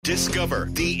Discover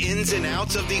the ins and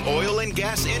outs of the oil and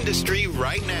gas industry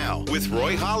right now with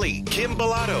Roy Holly, Kim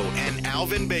Bellotto, and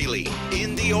Alvin Bailey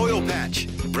in the Oil Patch.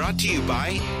 Brought to you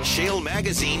by Shale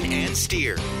Magazine and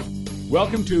Steer.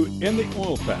 Welcome to In the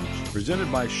Oil Patch,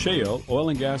 presented by Shale Oil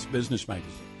and Gas Business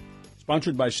Magazine.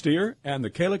 Sponsored by Steer and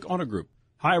the Kalik Auto Group.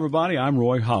 Hi, everybody. I'm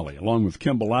Roy Holly, along with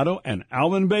Kim Bellotto and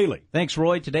Alvin Bailey. Thanks,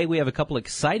 Roy. Today we have a couple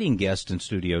exciting guests in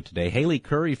studio today. Haley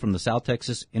Curry from the South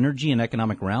Texas Energy and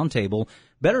Economic Roundtable,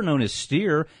 better known as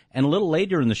Steer. And a little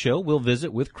later in the show, we'll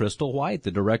visit with Crystal White,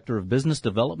 the Director of Business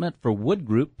Development for Wood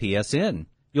Group PSN.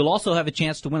 You'll also have a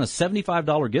chance to win a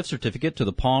 $75 gift certificate to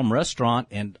the Palm Restaurant.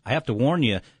 And I have to warn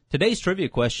you, today's trivia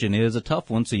question is a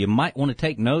tough one, so you might want to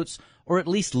take notes or at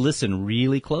least listen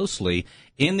really closely.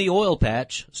 In the Oil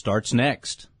Patch starts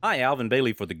next. Hi, Alvin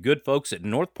Bailey for the good folks at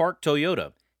North Park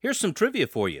Toyota. Here's some trivia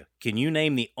for you. Can you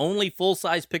name the only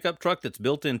full-size pickup truck that's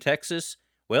built in Texas?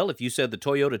 Well, if you said the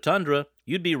Toyota Tundra,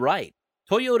 you'd be right.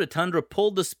 Toyota Tundra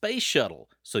pulled the space shuttle,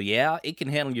 so yeah, it can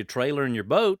handle your trailer and your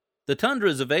boat. The Tundra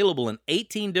is available in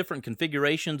 18 different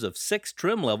configurations of 6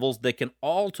 trim levels that can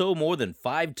all tow more than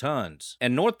 5 tons.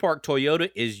 And North Park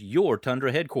Toyota is your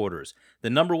Tundra headquarters, the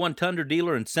 #1 Tundra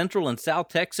dealer in Central and South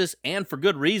Texas, and for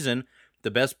good reason.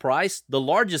 The best price, the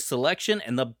largest selection,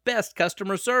 and the best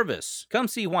customer service. Come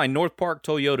see why North Park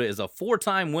Toyota is a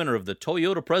 4-time winner of the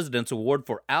Toyota President's Award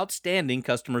for Outstanding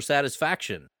Customer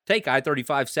Satisfaction. Take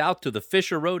I-35 South to the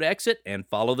Fisher Road exit and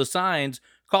follow the signs.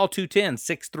 Call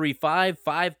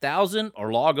 210-635-5000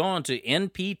 or log on to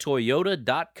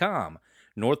nptoyota.com.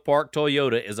 North Park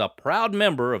Toyota is a proud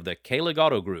member of the Kalik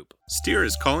Auto Group. Steer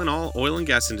is calling all oil and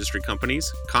gas industry companies,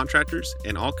 contractors,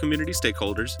 and all community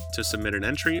stakeholders to submit an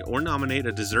entry or nominate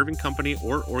a deserving company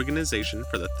or organization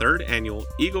for the 3rd annual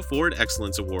Eagle Ford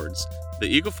Excellence Awards. The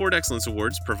Eagle Ford Excellence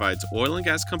Awards provides oil and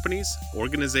gas companies,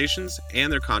 organizations, and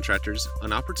their contractors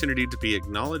an opportunity to be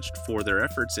acknowledged for their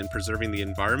efforts in preserving the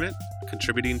environment,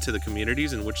 contributing to the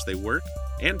communities in which they work,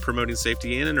 and promoting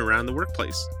safety in and around the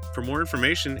workplace. For more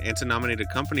information and to nominate a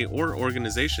company or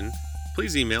organization,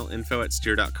 please email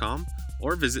info@steer.com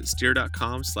or visit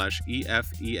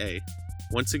steer.com/EFEA.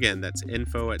 Once again, that's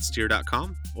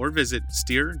info@steer.com or visit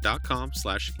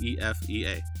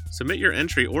steer.com/EFEA. Submit your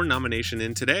entry or nomination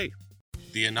in today.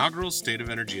 The inaugural State of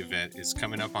Energy event is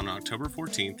coming up on October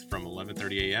 14th from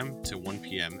 11:30 a.m. to 1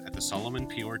 p.m. at the Solomon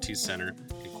P. Ortiz Center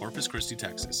in Corpus Christi,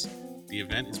 Texas. The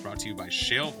event is brought to you by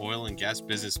Shale Oil and Gas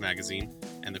Business Magazine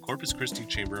and the Corpus Christi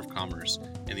Chamber of Commerce,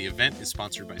 and the event is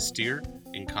sponsored by Steer,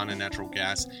 Encana Natural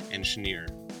Gas, and Cheniere.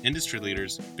 Industry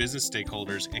leaders, business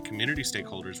stakeholders, and community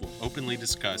stakeholders will openly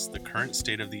discuss the current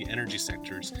state of the energy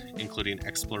sectors, including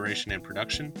exploration and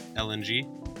production, LNG,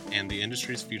 and the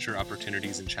industry's future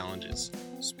opportunities and challenges.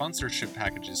 Sponsorship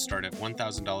packages start at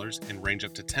 $1,000 and range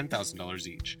up to $10,000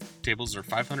 each. Tables are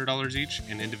 $500 each,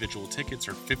 and individual tickets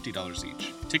are $50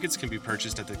 each. Tickets can be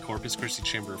purchased at the Corpus Christi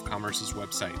Chamber of Commerce's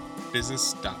website,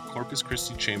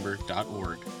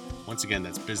 business.corpuschristichamber.org. Once again,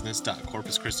 that's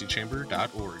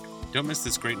business.corpuschristichamber.org. Don't miss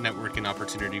this great networking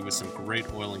opportunity with some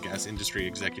great oil and gas industry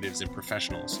executives and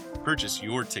professionals. Purchase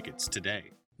your tickets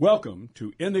today. Welcome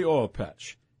to In the Oil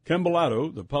Patch. Kim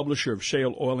Bellotto, the publisher of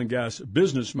Shale Oil and Gas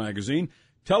Business Magazine,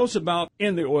 tell us about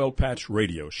In the Oil Patch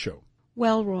radio show.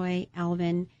 Well, Roy,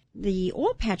 Alvin, the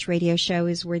Oil Patch radio show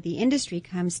is where the industry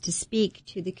comes to speak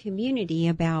to the community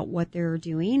about what they're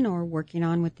doing or working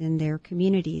on within their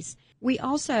communities. We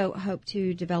also hope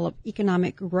to develop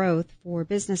economic growth for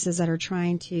businesses that are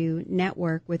trying to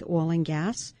network with oil and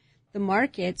gas. The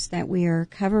markets that we are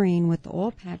covering with the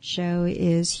Oil Patch show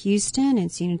is Houston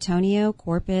and San Antonio,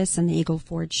 Corpus, and the Eagle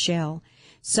Ford Shale.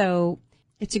 So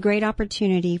it's a great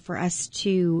opportunity for us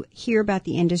to hear about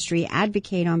the industry,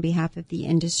 advocate on behalf of the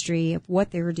industry of what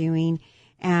they're doing,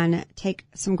 and take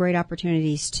some great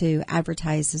opportunities to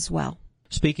advertise as well.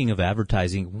 Speaking of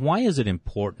advertising, why is it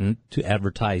important to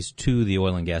advertise to the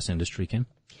oil and gas industry, Kim?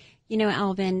 You know,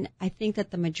 Alvin, I think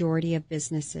that the majority of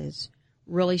businesses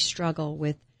really struggle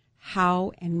with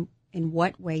how and in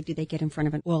what way do they get in front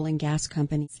of an oil and gas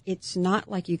company. It's not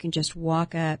like you can just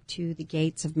walk up to the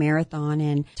gates of Marathon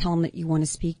and tell them that you want to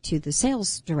speak to the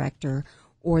sales director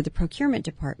or the procurement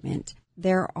department.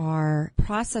 There are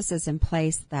processes in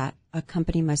place that a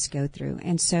company must go through.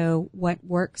 And so what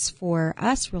works for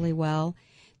us really well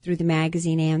through the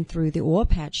magazine and through the Oil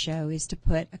Patch show is to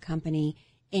put a company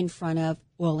in front of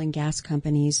oil and gas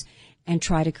companies and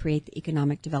try to create the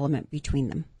economic development between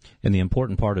them. And the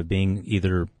important part of being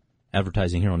either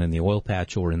advertising here on In the Oil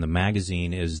Patch or in the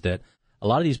magazine is that a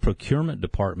lot of these procurement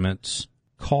departments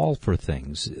call for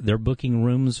things. They're booking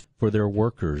rooms for their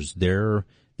workers. They're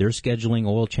They're scheduling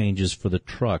oil changes for the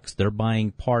trucks. They're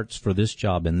buying parts for this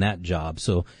job and that job.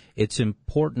 So it's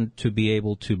important to be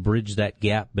able to bridge that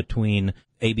gap between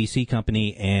ABC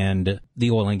Company and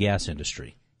the oil and gas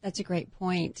industry. That's a great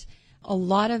point. A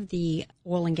lot of the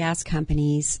oil and gas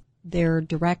companies, their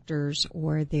directors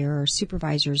or their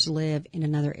supervisors live in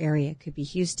another area. It could be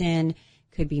Houston,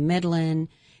 could be Midland.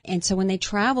 And so when they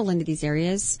travel into these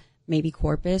areas, maybe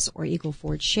Corpus or Eagle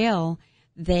Ford Shale,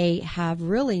 they have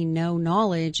really no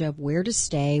knowledge of where to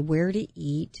stay, where to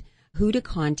eat, who to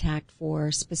contact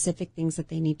for specific things that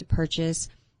they need to purchase.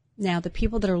 Now, the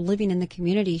people that are living in the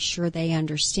community, sure, they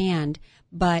understand,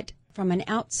 but from an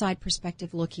outside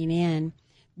perspective looking in,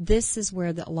 this is where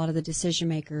a lot of the decision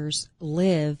makers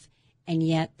live, and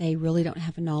yet they really don't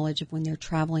have a knowledge of when they're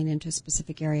traveling into a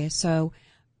specific area. So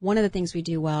one of the things we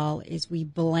do well is we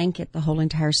blanket the whole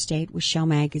entire state with Shale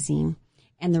Magazine,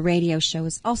 and the radio show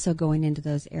is also going into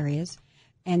those areas.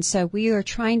 And so we are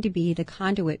trying to be the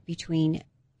conduit between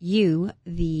you,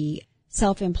 the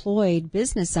self-employed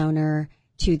business owner,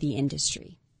 to the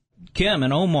industry. Kim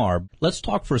and Omar, let's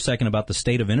talk for a second about the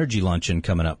State of Energy Luncheon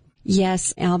coming up.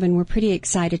 Yes, Alvin, we're pretty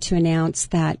excited to announce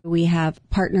that we have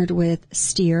partnered with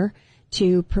STEER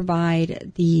to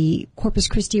provide the Corpus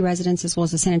Christi residents as well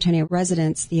as the San Antonio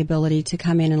residents the ability to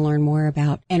come in and learn more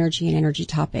about energy and energy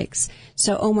topics.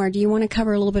 So, Omar, do you want to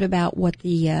cover a little bit about what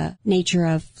the nature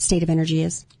of State of Energy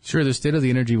is? Sure. The State of the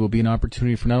Energy will be an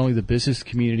opportunity for not only the business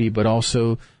community, but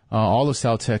also all of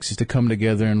South Texas to come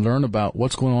together and learn about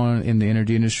what's going on in the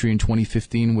energy industry in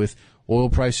 2015 with oil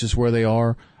prices where they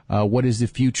are. What is the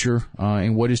future,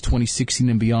 and what is 2016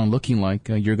 and beyond looking like?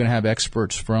 You're going to have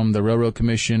experts from the Railroad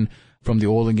Commission, from the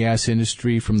oil and gas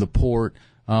industry, from the port,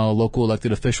 local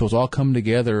elected officials all come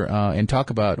together and talk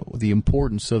about the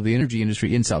importance of the energy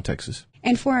industry in South Texas.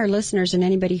 And for our listeners and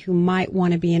anybody who might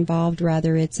want to be involved,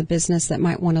 rather it's a business that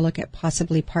might want to look at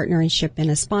possibly partnership in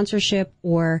a sponsorship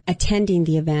or attending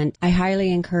the event, I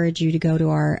highly encourage you to go to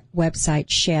our website,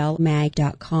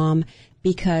 shalemag.com,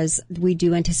 because we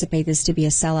do anticipate this to be a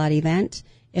sellout event.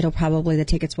 The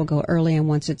tickets will go early, and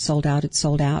once it's sold out, it's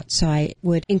sold out. So I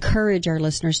would encourage our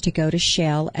listeners to go to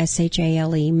Shale,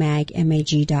 SHALE,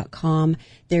 mag.com.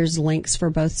 There's links for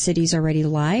both cities already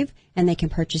live, and they can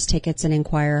purchase tickets and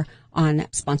inquire on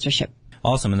sponsorship.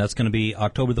 Awesome, and that's going to be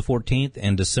October the 14th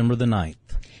and December the 9th.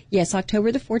 Yes,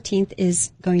 October the 14th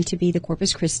is going to be the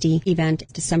Corpus Christi event.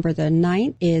 December the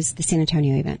 9th is the San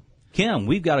Antonio event. Kim,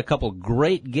 we've got a couple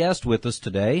great guests with us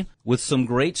today with some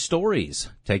great stories.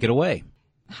 Take it away.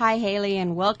 Hi, Haley,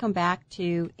 and welcome back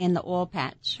to In the Oil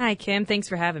Patch. Hi, Kim. Thanks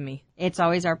for having me. It's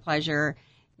always our pleasure.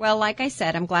 Well, like I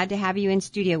said, I'm glad to have you in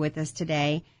studio with us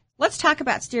today. Let's talk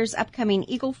about STEER's upcoming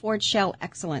Eagle Ford Shale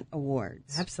Excellent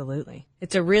Awards. Absolutely.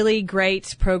 It's a really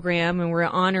great program, and we're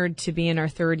honored to be in our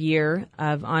third year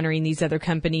of honoring these other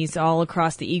companies all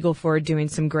across the Eagle Ford doing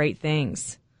some great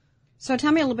things. So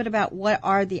tell me a little bit about what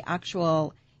are the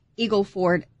actual Eagle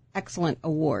Ford Excellent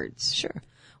Awards. Sure.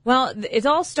 Well, it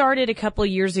all started a couple of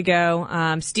years ago.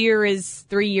 STEER is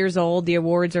 3 years old. The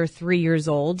awards are 3 years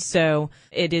old. So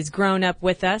it has grown up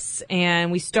with us.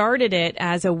 And we started it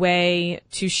as a way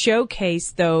to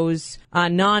showcase those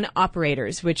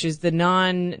non-operators, which is the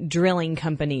non-drilling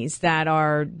companies that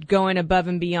are going above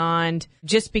and beyond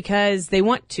just because they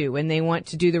want to, and they want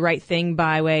to do the right thing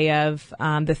by way of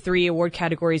the 3 award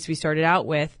categories we started out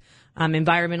with,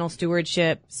 environmental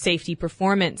stewardship, safety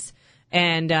performance,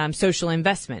 and social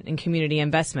investment and community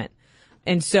investment.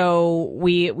 And so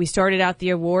we started out the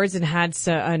awards and had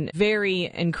a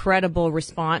very incredible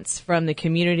response from the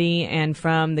community and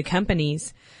from the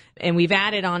companies. And we've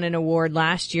added on an award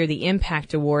last year, the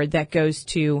Impact Award, that goes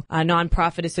to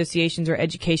nonprofit associations or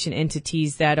education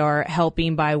entities that are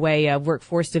helping by way of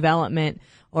workforce development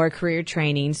or career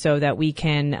training so that we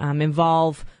can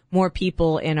involve more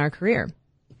people in our career.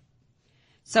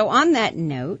 So on that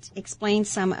note, explain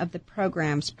some of the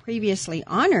programs previously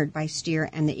honored by STEER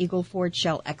and the Eagle Ford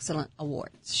Shale Excellent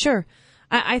Awards. Sure.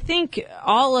 I think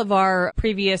all of our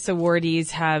previous awardees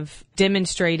have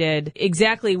demonstrated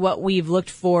exactly what we've looked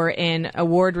for in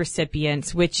award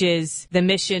recipients, which is the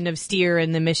mission of STEER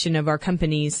and the mission of our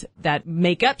companies that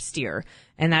make up STEER.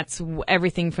 And that's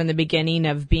everything from the beginning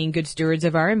of being good stewards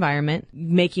of our environment,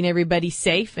 making everybody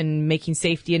safe and making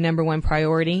safety a number one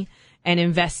priority, and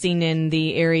investing in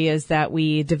the areas that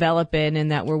we develop in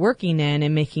and that we're working in,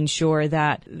 and making sure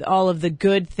that all of the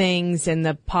good things and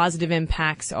the positive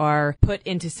impacts are put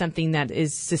into something that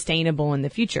is sustainable in the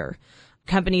future.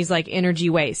 Companies like Energy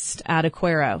Waste out of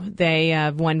Cuero, they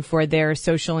have won for their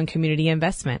social and community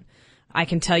investment. I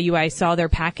can tell you I saw their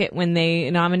packet when they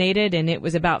nominated, and it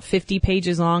was about 50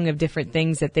 pages long of different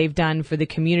things that they've done for the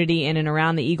community in and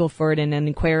around the Eagle Ford and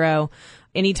in Cuero.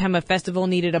 Anytime a festival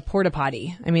needed a porta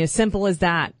potty. I mean, as simple as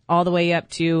that, all the way up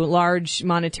to large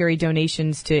monetary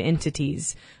donations to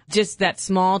entities. Just that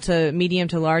small to medium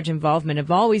to large involvement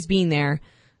of always being there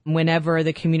whenever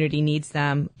the community needs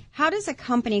them. How does a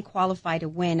company qualify to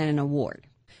win an award?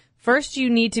 First, you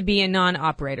need to be a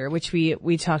non-operator, which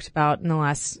we talked about in the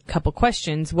last couple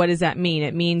questions. What does that mean?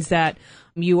 It means that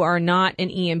you are not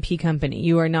an E&P company.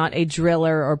 You are not a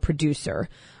driller or producer.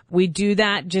 We do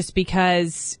that just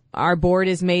because our board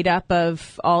is made up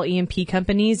of all E&P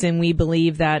companies, and we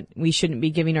believe that we shouldn't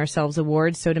be giving ourselves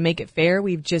awards. So to make it fair,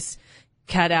 we've just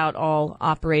cut out all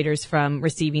operators from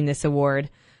receiving this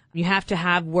award. You have to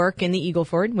have work in the Eagle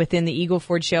Ford, within the Eagle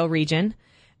Ford Shale region.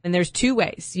 And there's two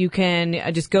ways. You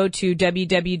can just go to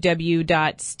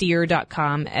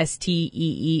www.steer.com,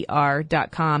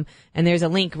 STEER.com, and there's a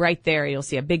link right there. You'll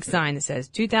see a big sign that says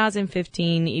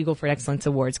 2015 Eagle Ford Excellence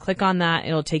Awards. Click on that.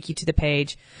 It'll take you to the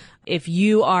page. If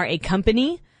you are a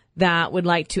company that would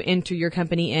like to enter your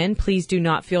company in, please do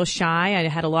not feel shy. I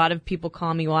had a lot of people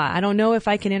call me, well, I don't know if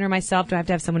I can enter myself. Do I have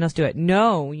to have someone else do it?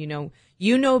 No, you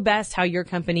know best how your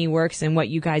company works and what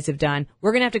you guys have done.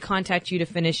 We're going to have to contact you to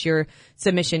finish your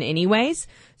submission anyways.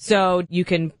 So you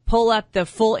can pull up the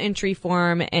full entry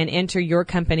form and enter your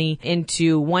company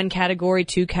into one category,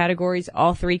 two categories,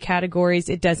 all three categories.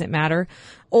 It doesn't matter.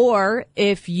 Or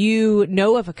if you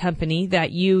know of a company that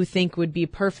you think would be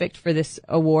perfect for this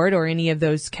award or any of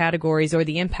those categories or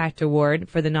the impact award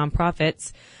for the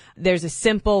nonprofits, there's a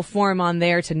simple form on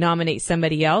there to nominate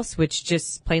somebody else, which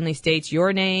just plainly states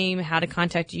your name, how to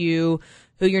contact you,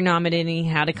 who you're nominating,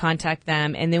 how to contact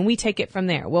them, and then we take it from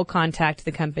there. We'll contact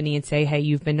the company and say, hey,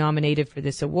 you've been nominated for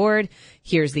this award.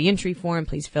 Here's the entry form.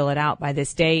 Please fill it out by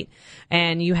this date.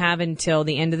 And you have until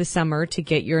the end of the summer to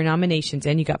get your nominations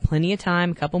in. You got plenty of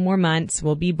time, a couple more months.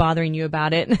 We'll be bothering you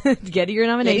about it. Get your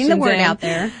nominations Getting the word in. out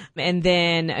there. And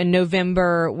then in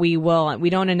November, we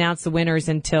don't announce the winners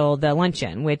until the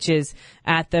luncheon, which is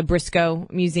at the Briscoe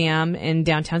Museum in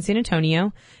downtown San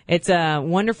Antonio. It's a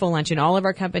wonderful luncheon. All of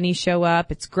our companies show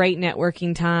up. It's great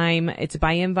networking time. It's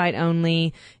by invite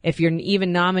only. If you're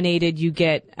even nominated, you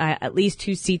get at least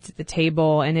 2 seats at the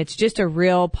table, and it's just a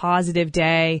real positive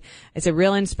day. It's a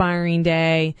real inspiring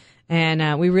day.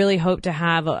 And we really hope to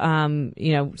have,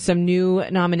 some new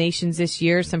nominations this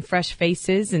year, some fresh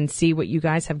faces, and see what you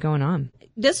guys have going on.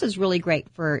 This is really great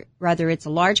for whether it's a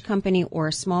large company or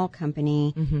a small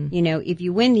company. Mm-hmm. If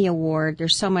you win the award,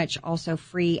 there's so much also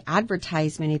free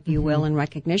advertisement, if you will, and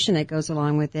recognition that goes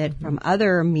along with it from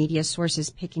other media sources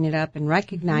picking it up and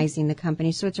recognizing the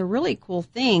company. So it's a really cool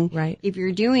thing. Right. If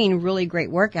you're doing really great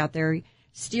work out there,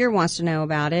 Steer wants to know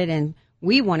about it, and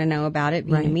we want to know about it,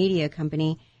 being a media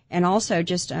company. And also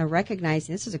just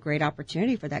recognizing this is a great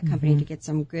opportunity for that company to get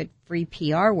some good free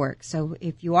PR work. So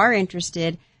if you are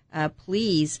interested,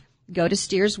 please go to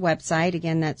Steer's website.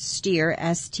 Again, that's Steer,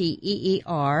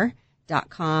 STEER.com.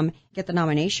 Get the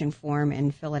nomination form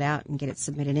and fill it out and get it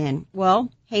submitted in. Well,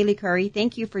 Haley Curry,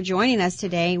 thank you for joining us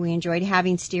today. We enjoyed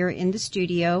having Steer in the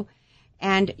studio.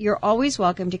 And you're always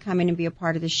welcome to come in and be a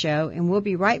part of the show. And we'll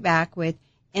be right back with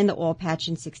In the Oil Patch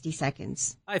in 60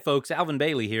 seconds. Hi, folks. Alvin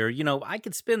Bailey here. I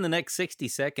could spend the next 60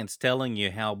 seconds telling you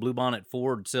how Bluebonnet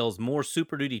Ford sells more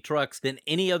Super Duty trucks than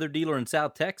any other dealer in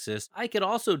South Texas. I could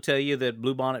also tell you that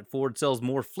Bluebonnet Ford sells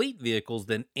more fleet vehicles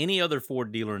than any other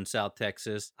Ford dealer in South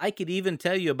Texas. I could even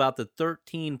tell you about the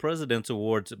 13 President's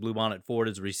Awards that Bluebonnet Ford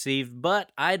has received,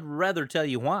 but I'd rather tell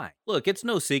you why. Look, it's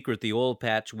no secret the oil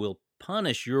patch will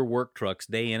punish your work trucks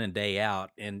day in and day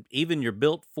out, and even your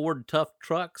built Ford Tough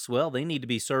trucks, well, they need to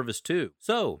be serviced too.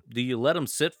 So, do you let them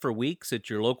sit for weeks at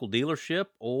your local dealership,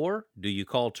 or do you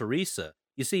call Teresa?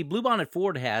 You see, Bluebonnet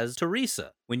Ford has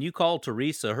Teresa. When you call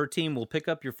Teresa, her team will pick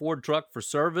up your Ford truck for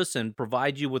service and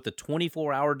provide you with a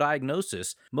 24-hour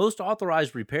diagnosis. Most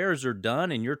authorized repairs are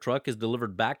done and your truck is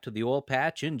delivered back to the oil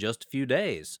patch in just a few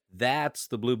days. That's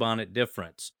the Bluebonnet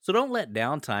difference. So don't let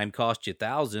downtime cost you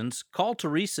thousands. Call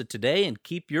Teresa today and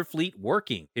keep your fleet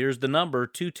working. Here's the number,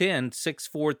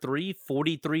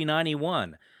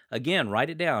 210-643-4391. Again, write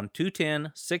it down,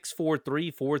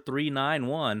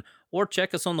 210-643-4391, or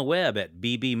check us on the web at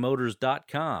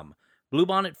bbmotors.com.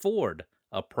 Bluebonnet Ford,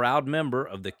 a proud member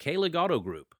of the Kalig Auto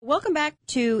Group. Welcome back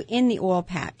to In the Oil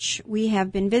Patch. We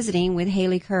have been visiting with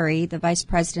Haley Curry, the Vice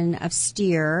President of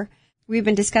Steer. We've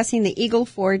been discussing the Eagle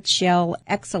Ford Shale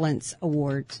Excellence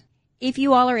Awards. If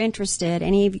you all are interested,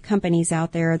 any of you companies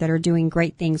out there that are doing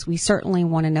great things, we certainly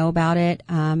want to know about it.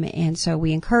 And so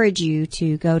we encourage you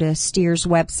to go to Steer's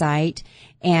website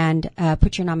and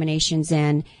put your nominations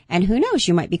in. And who knows,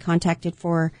 you might be contacted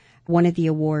for one of the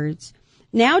awards.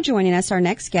 Now joining us, our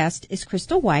next guest is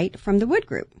Crystal White from the Wood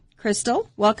Group. Crystal,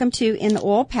 welcome to In the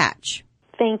Oil Patch.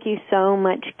 Thank you so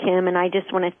much, Kim, and I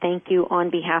just want to thank you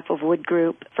on behalf of Wood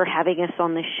Group for having us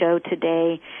on the show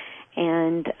today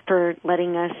and for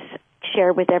letting us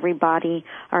share with everybody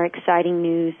our exciting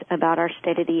news about our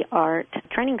state-of-the-art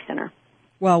training center.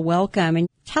 Well, welcome. And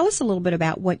tell us a little bit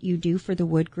about what you do for the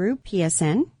Wood Group,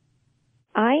 PSN.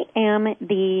 I am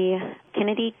the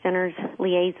Kennedy Center's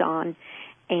liaison,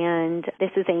 and this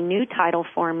is a new title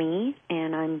for me,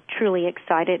 and I'm truly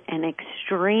excited and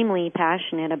extremely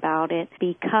passionate about it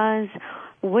because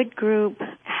Wood Group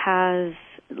has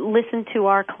listened to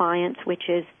our clients, which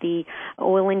is the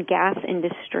oil and gas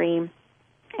industry,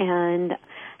 and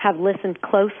have listened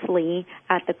closely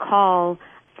at the call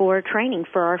for training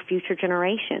for our future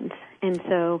generations. And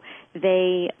so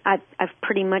I've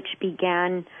pretty much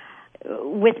began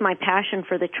with my passion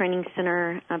for the training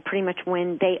center pretty much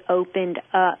when they opened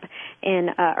up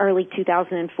in early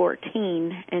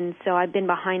 2014. And so I've been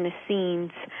behind the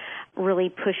scenes really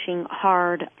pushing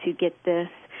hard to get this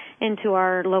into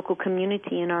our local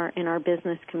community and in our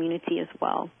business community as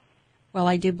well. Well,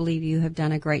 I do believe you have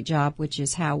done a great job, which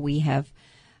is how we have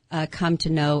come to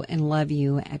know and love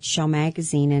you at Shell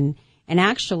Magazine. And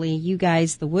actually, you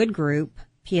guys, the Wood Group,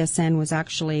 PSN, was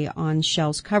actually on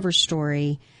Shell's cover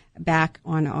story back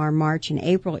on our March and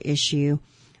April issue.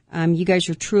 You guys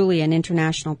are truly an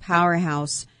international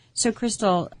powerhouse. So,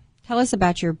 Crystal, tell us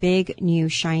about your big, new,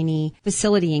 shiny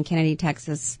facility in Kennedy,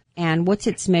 Texas, and what's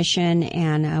its mission,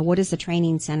 and what is the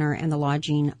training center and the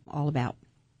lodging all about?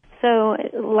 So,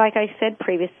 like I said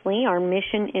previously, our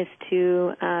mission is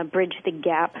to bridge the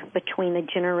gap between the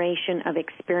generation of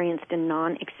experienced and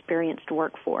non-experienced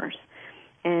workforce.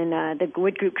 And the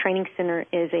Wood Group Training Center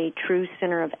is a true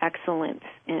center of excellence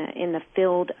in the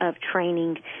field of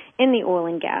training in the oil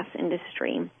and gas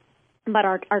industry. But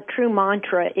our true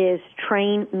mantra is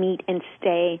train, meet, and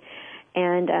stay.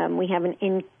 And we have an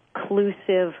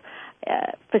inclusive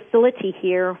facility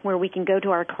here where we can go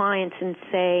to our clients and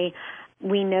say,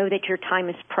 we know that your time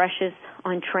is precious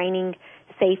on training.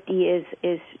 Safety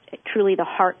is truly the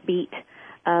heartbeat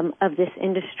of this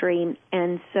industry.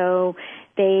 And so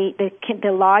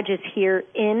the lodge is here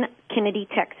in Kennedy,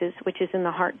 Texas, which is in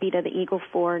the heartbeat of the Eagle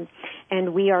Ford,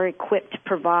 and we are equipped to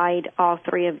provide all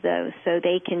three of those. So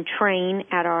they can train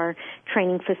at our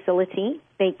training facility,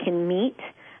 they can meet,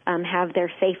 have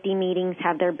their safety meetings,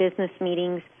 have their business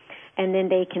meetings, and then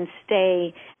they can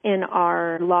stay in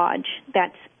our lodge.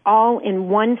 That's all in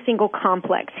one single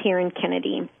complex here in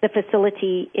Kennedy. The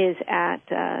facility is at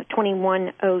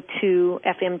 2102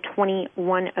 FM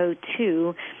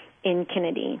 2102 in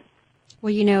Kennedy.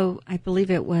 Well, you know, I believe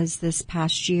it was this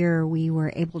past year we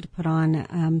were able to put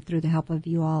on, through the help of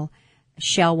you all,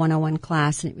 Shell 101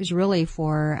 class, and it was really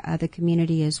for the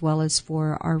community as well as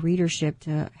for our readership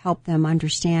to help them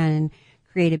understand and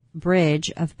create a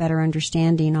bridge of better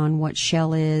understanding on what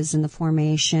Shell is and the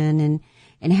formation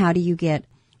and how do you get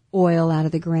oil out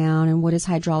of the ground and what is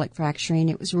hydraulic fracturing.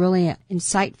 It was really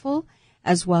insightful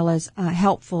as well as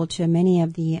helpful to many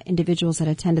of the individuals that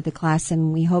attended the class,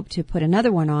 and we hope to put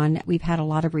another one on. We've had a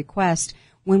lot of requests.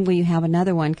 When will you have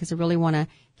another one? Because I really want to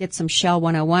get some Shell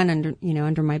 101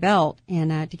 under my belt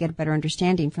and to get a better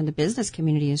understanding from the business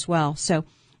community as well. So,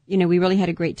 we really had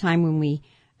a great time when we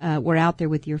were out there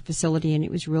with your facility, and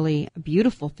it was really a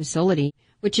beautiful facility,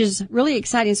 which is really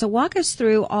exciting. So walk us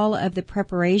through all of the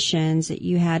preparations that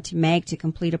you had to make to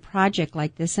complete a project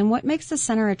like this, and what makes the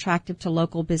center attractive to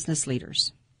local business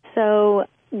leaders. So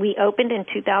we opened in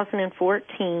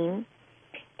 2014,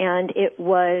 and it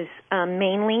was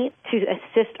mainly to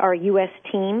assist our U.S.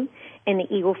 team in the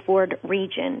Eagle Ford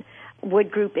region.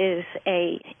 Wood Group is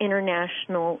a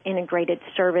international integrated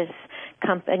service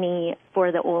company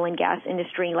for the oil and gas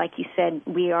industry. Like you said,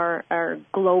 we are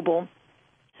global.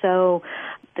 So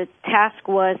the task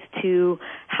was to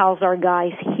house our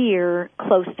guys here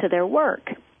close to their work.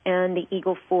 And the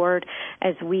Eagle Ford,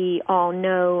 as we all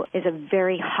know, is a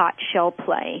very hot shale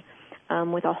play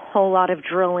with a whole lot of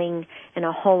drilling and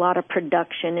a whole lot of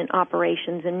production and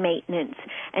operations and maintenance.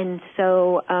 And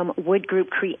so Wood Group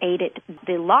created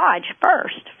the lodge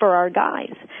first for our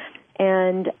guys.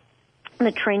 And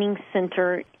the training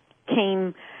center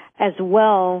came as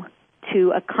well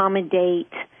to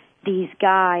accommodate these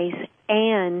guys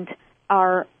and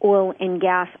our oil and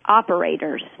gas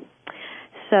operators.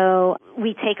 So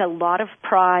we take a lot of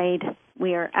pride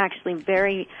We are actually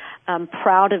very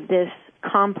proud of this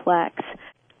complex.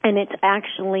 And it's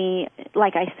actually,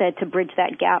 like I said, to bridge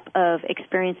that gap of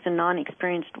experienced and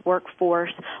non-experienced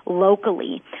workforce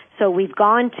locally. So we've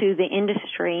gone to the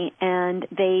industry and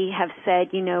they have said,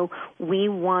 we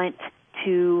want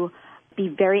to be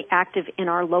very active in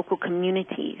our local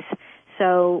communities.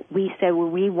 So we said,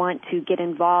 we want to get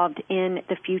involved in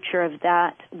the future of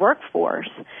that workforce.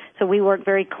 So we work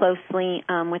very closely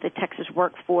with the Texas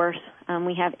workforce.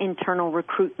 We have internal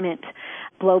recruitment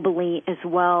globally as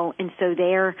well. And so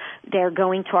they're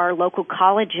going to our local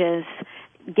colleges,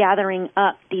 gathering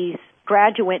up these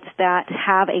graduates that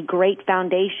have a great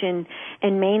foundation,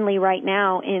 and mainly right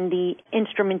now in the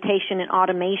instrumentation and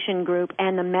automation group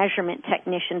and the measurement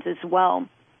technicians as well.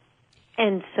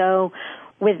 And so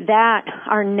with that,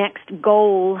 our next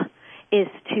goal is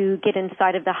to get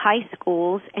inside of the high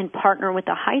schools and partner with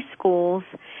the high schools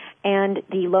and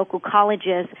the local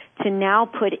colleges to now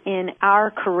put in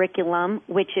our curriculum,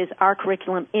 which is our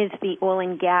curriculum is the oil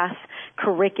and gas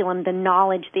curriculum, the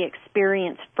knowledge, the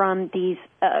experience from these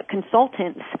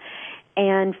consultants.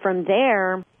 And from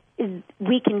there,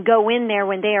 we can go in there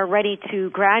when they are ready to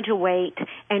graduate,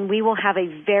 and we will have a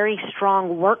very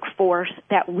strong workforce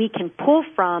that we can pull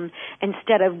from.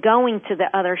 Instead of going to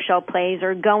the other shell plays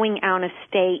or going out of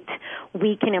state,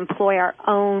 we can employ our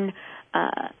own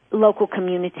local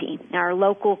community, our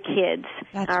local kids,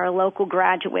 our local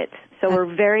graduates. So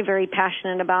we're very, very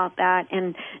passionate about that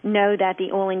and know that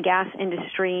the oil and gas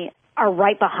industry are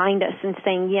right behind us and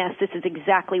saying, yes, this is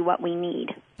exactly what we need.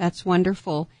 That's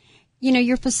wonderful.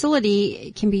 Your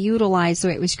facility can be utilized, so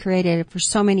it was created for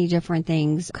so many different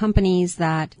things. Companies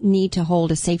that need to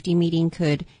hold a safety meeting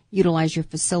could utilize your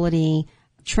facility.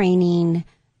 Training,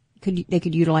 they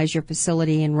could utilize your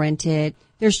facility and rent it.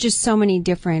 There's just so many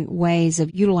different ways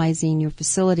of utilizing your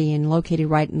facility and located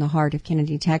right in the heart of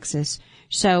Kennedy, Texas.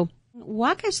 So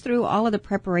walk us through all of the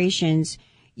preparations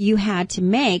you had to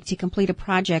make to complete a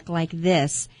project like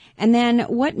this. And then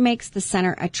what makes the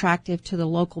center attractive to the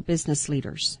local business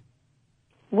leaders?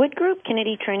 Wood Group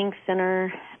Kennedy Training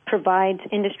Center provides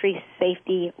industry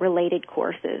safety-related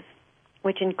courses,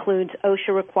 which includes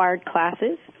OSHA-required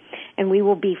classes, and we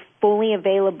will be fully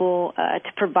available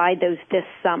to provide those this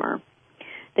summer.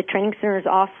 The training center is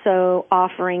also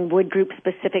offering Wood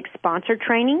Group-specific sponsor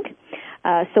training,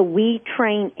 so we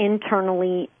train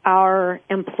internally our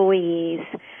employees,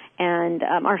 and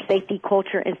our safety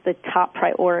culture is the top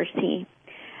priority.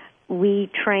 We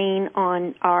train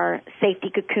on our safety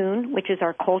cocoon, which is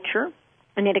our culture,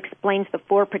 and it explains the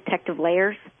 4 protective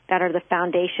layers that are the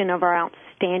foundation of our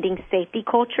outstanding safety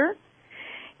culture,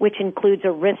 which includes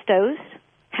ARISTOs,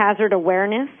 hazard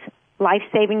awareness,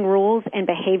 life-saving rules, and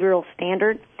behavioral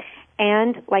standards.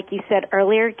 And like you said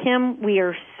earlier, Kim, we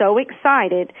are so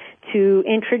excited to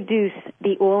introduce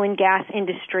the oil and gas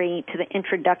industry to the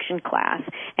introduction class,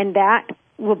 and that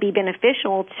will be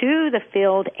beneficial to the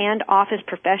field and office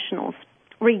professionals,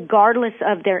 regardless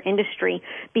of their industry,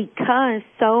 because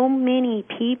so many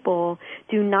people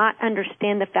do not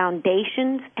understand the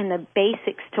foundations and the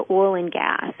basics to oil and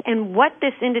gas and what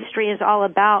this industry is all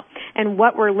about and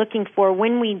what we're looking for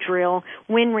when we drill,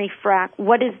 when we frack,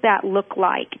 what does that look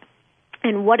like,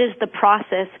 and what is the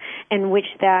process in which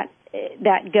that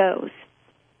goes.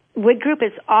 Wood Group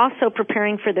is also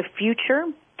preparing for the future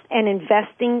and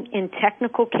investing in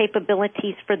technical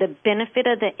capabilities for the benefit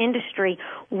of the industry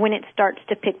when it starts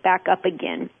to pick back up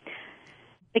again.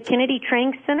 The Kennedy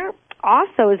Training Center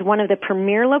also is one of the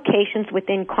premier locations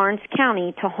within Karnes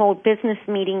County to hold business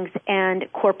meetings and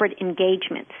corporate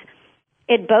engagements.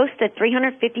 It boasts a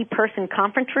 350-person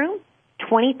conference room,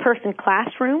 20-person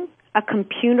classroom, a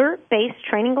computer-based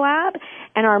training lab,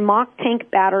 and our mock tank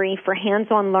battery for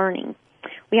hands-on learning.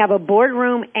 We have a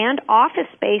boardroom and office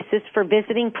spaces for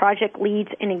visiting project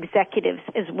leads and executives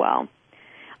as well.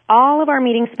 All of our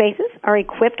meeting spaces are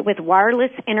equipped with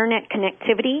wireless internet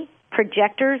connectivity,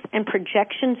 projectors, and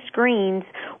projection screens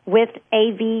with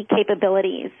AV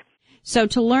capabilities. So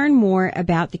to learn more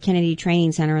about the Kennedy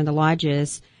Training Center and the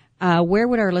lodges, where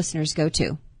would our listeners go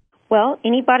to? Well,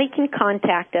 anybody can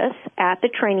contact us at the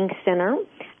training center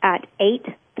at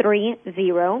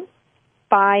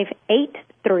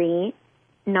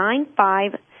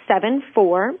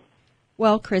 830-583-9574.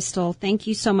 Well, Crystal, thank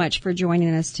you so much for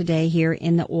joining us today here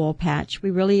in the Oil Patch. We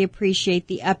really appreciate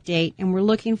the update, and we're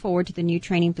looking forward to the new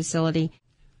training facility.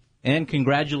 And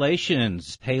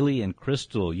congratulations, Haley and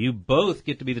Crystal. You both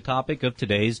get to be the topic of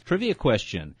today's trivia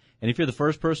question. And if you're the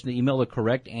first person to email the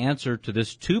correct answer to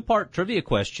this 2-part trivia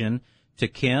question to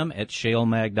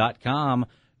Kim@shalemag.com,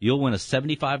 you'll win a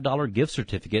 $75 gift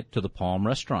certificate to the Palm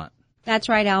Restaurant. That's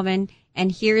right, Alvin.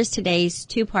 And here is today's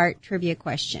two-part trivia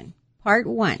question. Part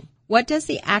 1, what does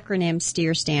the acronym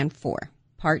STEER stand for?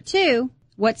 Part 2,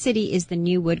 what city is the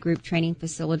new Wood Group training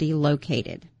facility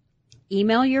located?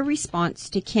 Email your response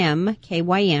to Kim,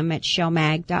 KYM, at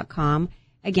shellmag.com.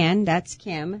 Again, that's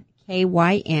Kim,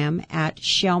 KYM, at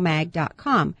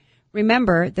shellmag.com.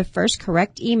 Remember, the first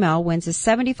correct email wins a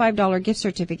 $75 gift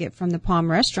certificate from the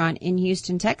Palm Restaurant in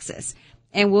Houston, Texas.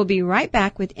 And we'll be right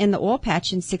back with In the Oil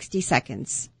Patch in 60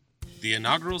 seconds. The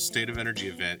inaugural State of Energy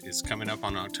event is coming up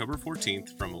on October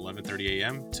 14th from 11:30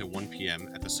 a.m. to 1 p.m.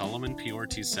 at the Solomon P.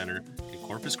 Ortiz Center in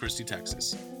Corpus Christi,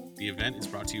 Texas. The event is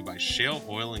brought to you by Shale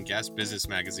Oil and Gas Business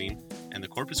Magazine and the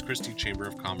Corpus Christi Chamber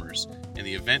of Commerce, and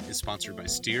the event is sponsored by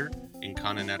Steer,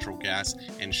 Encana Natural Gas,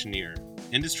 and Cheniere.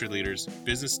 Industry leaders,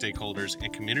 business stakeholders,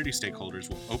 and community stakeholders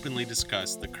will openly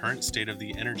discuss the current state of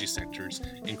the energy sectors,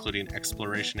 including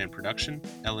exploration and production,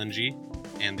 LNG,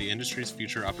 and the industry's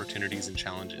future opportunities and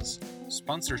challenges.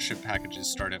 Sponsorship packages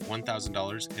start at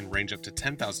 $1,000 and range up to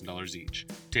 $10,000 each.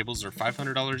 Tables are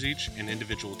 $500 each, and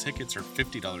individual tickets are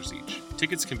 $50 each.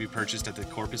 Tickets can be purchased at the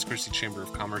Corpus Christi Chamber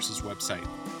of Commerce's website,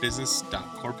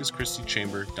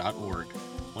 business.corpuschristichamber.org.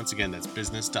 Once again, that's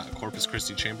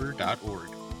business.corpuschristichamber.org.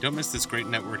 Don't miss this great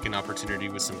networking opportunity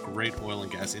with some great oil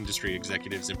and gas industry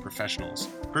executives and professionals.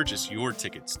 Purchase your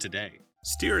tickets today.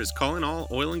 Steer is calling all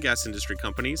oil and gas industry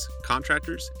companies,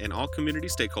 contractors, and all community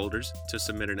stakeholders to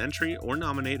submit an entry or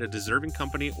nominate a deserving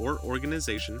company or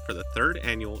organization for the 3rd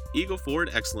annual Eagle Forward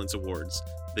Excellence Awards.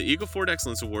 The Eagle Forward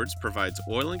Excellence Awards provides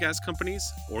oil and gas companies,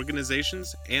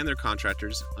 organizations, and their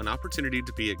contractors an opportunity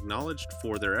to be acknowledged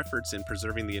for their efforts in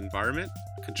preserving the environment,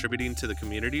 contributing to the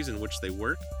communities in which they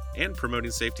work, and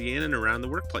promoting safety in and around the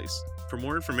workplace. For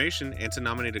more information and to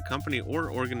nominate a company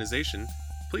or organization,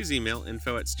 please email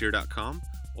info@steer.com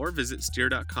or visit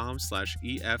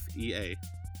steer.com/EFEA.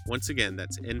 Once again,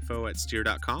 that's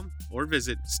info@steer.com or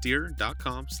visit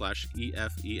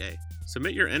steer.com/EFEA.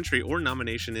 Submit your entry or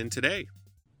nomination in today.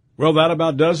 Well, that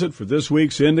about does it for this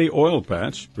week's In the Oil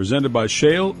Patch, presented by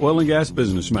Shale Oil and Gas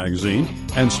Business Magazine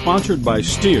and sponsored by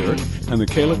Steer and the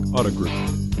Kalik Auto Group.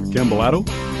 For Kim Bellato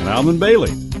and Alvin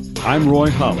Bailey, I'm Roy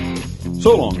Holly.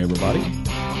 So long, everybody.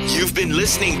 You've been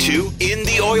listening to In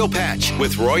the Oil Patch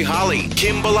with Roy Holly,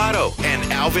 Kim Bellato,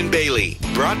 and Alvin Bailey.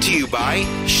 Brought to you by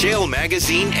Shale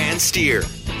Magazine and Steer.